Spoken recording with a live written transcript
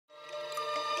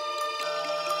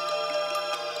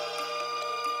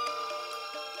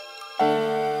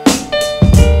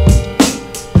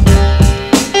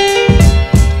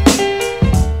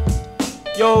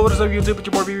up, YouTube? It's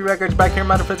your boy BB Records back here in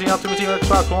Madden 15 Ultimate Team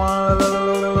Xbox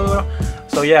One.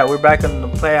 So yeah, we're back in the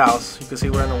playoffs. You can see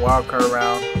we're in the wild card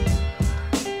round.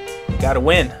 We gotta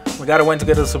win. We gotta win to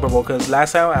get to the Super Bowl. Cause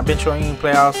last time I've been showing you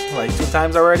playoffs like 2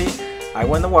 times already. I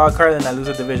win the wild card and I lose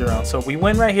the division round. So if we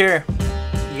win right here,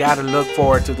 you gotta look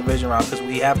forward to the division round because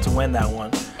we have to win that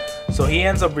one. So he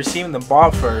ends up receiving the ball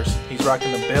first. He's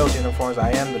rocking the Bills uniforms. I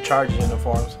am the Chargers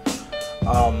uniforms.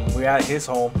 We're at his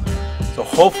home. So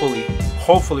hopefully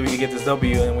we can get this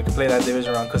W and we can play that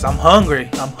division round because I'm hungry.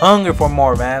 I'm hungry for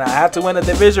more, man. I have to win the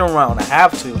division round. I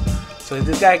have to. So if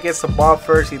this guy gets the ball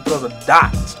first, he throws a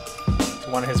dot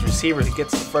to one of his receivers. He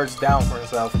gets the first down for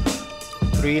himself.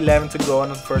 3:11 to go in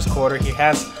the first quarter. He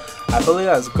has, I believe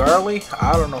that's Gurley.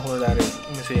 I don't know who that is. Let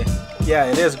me see. Yeah,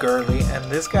 it is Gurley. And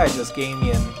this guy just gave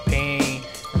me a pain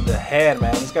in the head,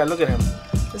 man. This guy, look at him.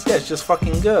 This guy's just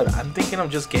fucking good. I'm thinking of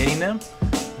just getting him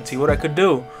and see what I could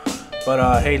do.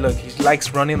 But hey, look, he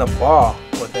likes running the ball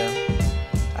with him.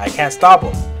 I can't stop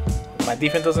him. If my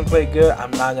defense doesn't play good,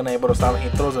 I'm not gonna be able to stop him.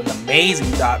 He throws an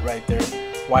amazing dot right there.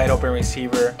 Wide open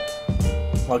receiver.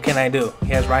 What can I do?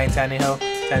 He has Ryan Tannehill.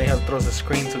 Tannehill throws a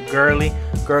screen to Gurley.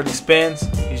 Gurley spins.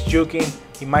 He's juking.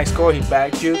 He might score. He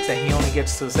back jukes and he only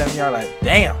gets to the 7-yard line.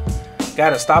 Damn.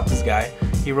 Gotta stop this guy.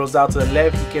 He rolls out to the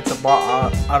left. He gets the ball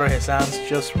out of his hands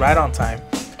just right on time.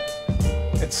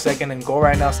 It's 2nd and goal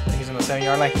right now. He's in the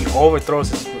 7-yard line. He overthrows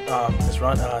his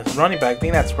running back. I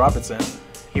think that's Robinson.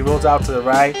 He rolls out to the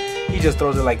right. He just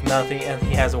throws it like nothing, and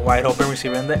he has a wide open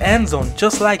receiver in the end zone,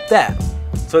 just like that.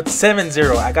 So it's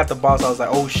 7-0. I got the ball, so I was like,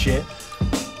 oh shit.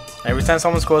 Every time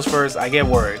someone scores first, I get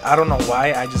worried. I don't know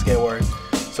why. I just get worried.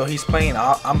 So he's playing.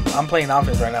 I'm playing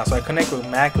offense right now. So I connect with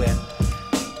Macklin.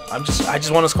 I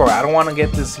just want to score. I don't want to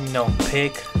get this,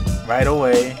 pick right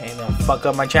away and fuck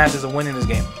up my chances of winning this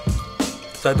game.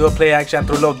 So I do a play action,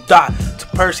 throw a little dot to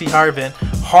Percy Harvin.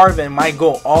 Harvin might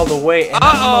go all the way. And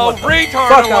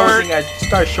retard alert! I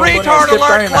start showing retard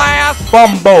alert, class!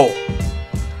 Fumble.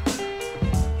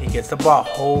 He gets the ball.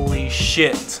 Holy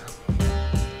shit.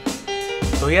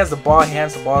 So he has the ball. He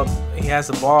hands the ball. He has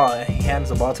the ball. And he hands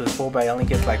the ball to his fullback. He only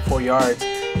gets like 4 yards.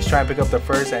 He's trying to pick up the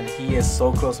first, and he is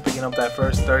so close to picking up that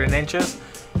first. 13 inches.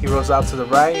 He rolls out to the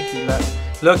right. He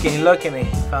looking, and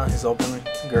he found his open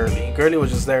Gurley. Gurley was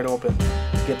just there to open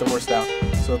to get the worst out.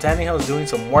 So Tannehill is doing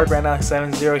some work right now.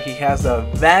 7-0. He has the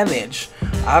advantage.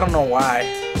 I don't know why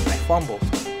I fumbled.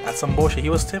 That's some bullshit. He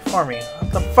was stiff farming.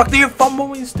 What the fuck do you fumble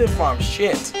when you stiff farm?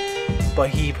 Shit. But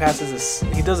he passes this.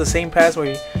 He does the same pass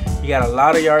where he got a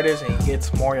lot of yardage and he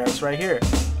gets more yards right here.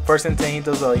 1st and 10. He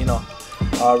does a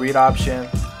read option.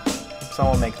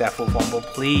 Someone make that full fumble,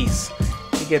 please.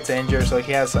 He gets injured, so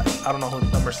he has, I don't know who,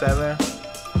 number 7.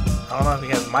 I don't know if he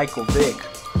has Michael Vick.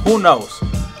 Who knows?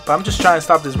 But I'm just trying to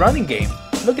stop this running game.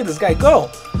 Look at this guy go.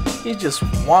 He just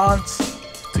wants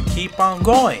to keep on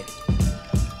going.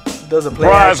 He does a play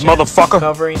action. Motherfucker.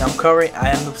 I'm covering. I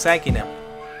end up sacking him.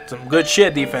 Some good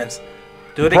shit, defense.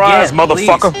 Do it Surprise, again,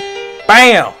 motherfucker. Please.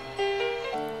 Bam.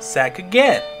 Sack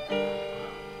again.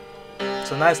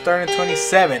 So now it's 3rd and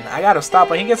 27. I gotta stop.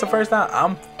 When he gets the first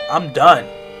down, I'm done.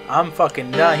 I'm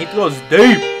fucking done. He goes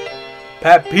deep.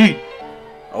 Pat Pete.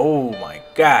 Oh my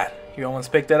god. He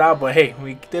almost picked it out, but hey,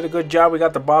 we did a good job. We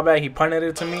got the ball back. He punted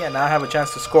it to me, and now I have a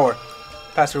chance to score.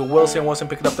 Pass to Wilson. Wilson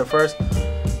picked it up the first.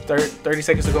 30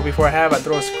 seconds to go before half. I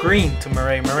throw a screen to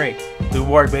Murray. Murray, do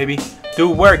work, baby. Do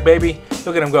work, baby.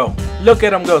 Look at him go. Look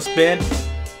at him go. Spin.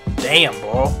 Damn,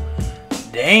 bro.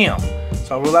 Damn.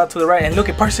 So I roll out to the right, and look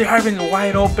at Percy Harvin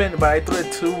wide open, but I threw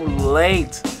it too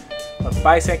late. But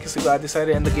 5 seconds ago, I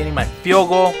decided to end up getting my field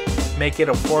goal, make it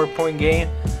a 4-point game.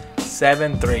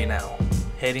 7-3 now,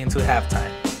 heading to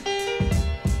halftime.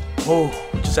 Oh,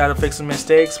 just had to fix some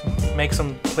mistakes, make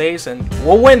some plays, and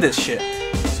we'll win this shit.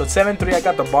 So it's 7-3. I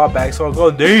got the ball back, so I'll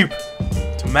go deep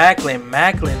to Macklin.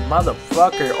 Macklin,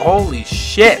 motherfucker, holy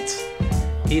shit.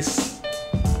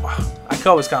 I could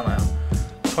always count on him.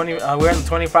 We're in the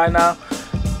 25 now.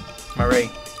 Murray,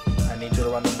 I need you to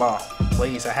run the ball,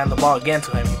 please. I hand the ball again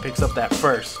to him. He picks up that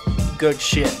first. Good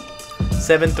shit.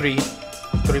 7-3.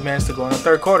 3 minutes to go in the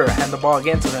 3rd quarter. I hand the ball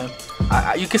again to him.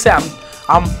 You can say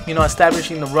I'm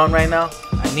establishing the run right now.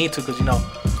 I need to, because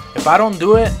if I don't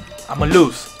do it, I'm gonna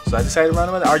lose. So I decided to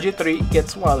run with RG3.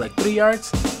 Gets like 3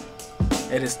 yards.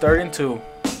 It is 3rd and 2.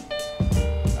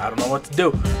 I don't know what to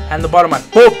do. Hand the ball to my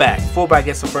fullback. Fullback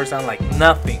gets the first down like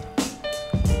nothing.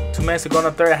 2 minutes to go in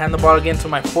the 3rd. I hand the ball again to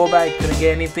my fullback. Couldn't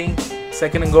get anything.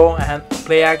 2nd and goal. I had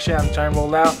play action. I'm trying to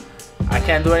roll out. I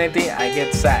can't do anything. I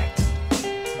get sacked.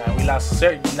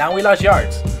 Now we lost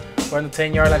yards. We're in the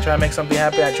 10-yard line trying to make something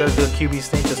happen. I tried to do a QB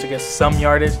sneak just to get some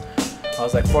yardage. I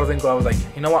was like 4th and goal. I was like,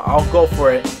 you know what? I'll go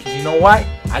for it. Because you know what?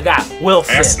 I got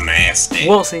Wilson. That's nasty.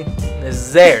 Wilson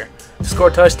is there to score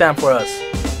a touchdown for us.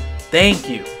 Thank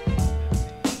you.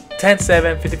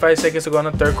 10-7, 55 seconds to go in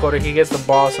the third quarter. He gets the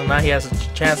ball, so now he has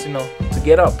a chance, you know, to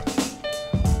get up.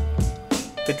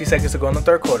 50 seconds to go in the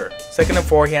third quarter. 2nd and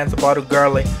 4, he hands the ball to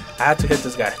Gurley. I had to hit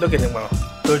this guy. Look at him, bro.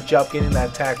 Good job getting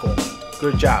that tackle.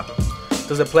 Good job.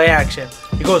 Does a play action.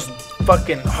 He goes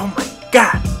fucking, oh my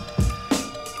god.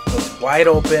 Goes wide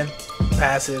open.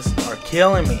 Passes are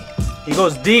killing me. He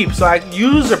goes deep, so I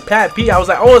used a Pat P. I was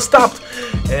like, oh, it stopped.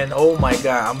 And oh my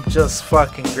god, I'm just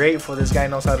fucking grateful this guy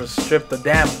knows how to strip the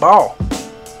damn ball.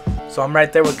 So I'm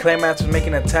right there with Clay Matthews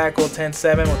making a tackle.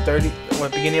 10-7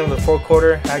 with beginning of the fourth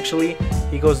quarter. Actually,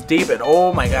 he goes deep, and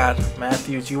oh my god,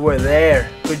 Matthews, you were there.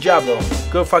 Good job though.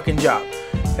 Good fucking job.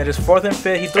 It is 4th and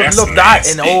 5. He throws a little dot,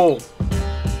 and oh,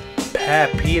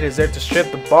 Pat Pete is there to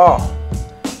strip the ball.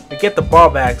 We get the ball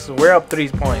back, so we're up 3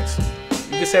 points.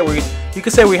 You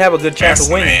could say we have a good chance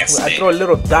of winning. Nasty. I throw a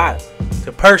little dot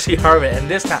to Percy Harvin, and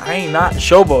this time I ain't not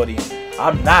showboating.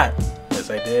 I'm not. Yes,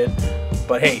 I did.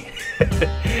 But hey,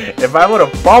 if I would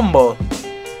have fumbled,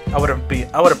 I would have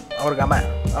got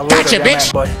mad. Gotcha,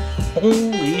 bitch. But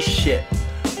holy shit,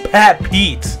 Pat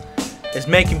Pete is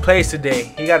making plays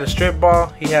today. He got a strip ball.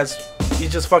 He's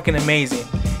just fucking amazing.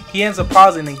 He ends up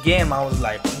pausing the game. I was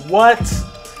like, what?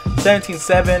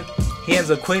 17-7. He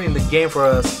ends up quitting the game for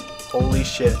us. Holy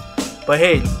shit. But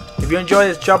hey, if you enjoy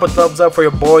this, drop a thumbs up for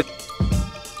your boy.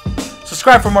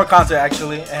 Subscribe for more content,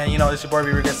 actually. And you know, this is your boy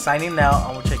Reaver signing out,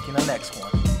 and we'll check you in the next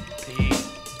one. Peace.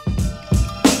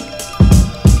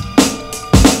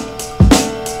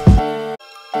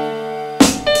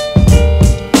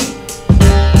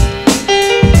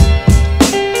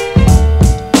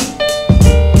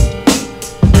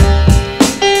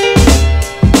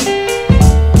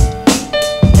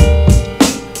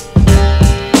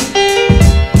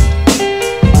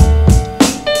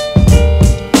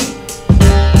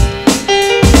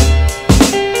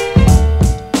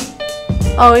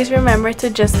 Always remember to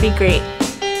just be great.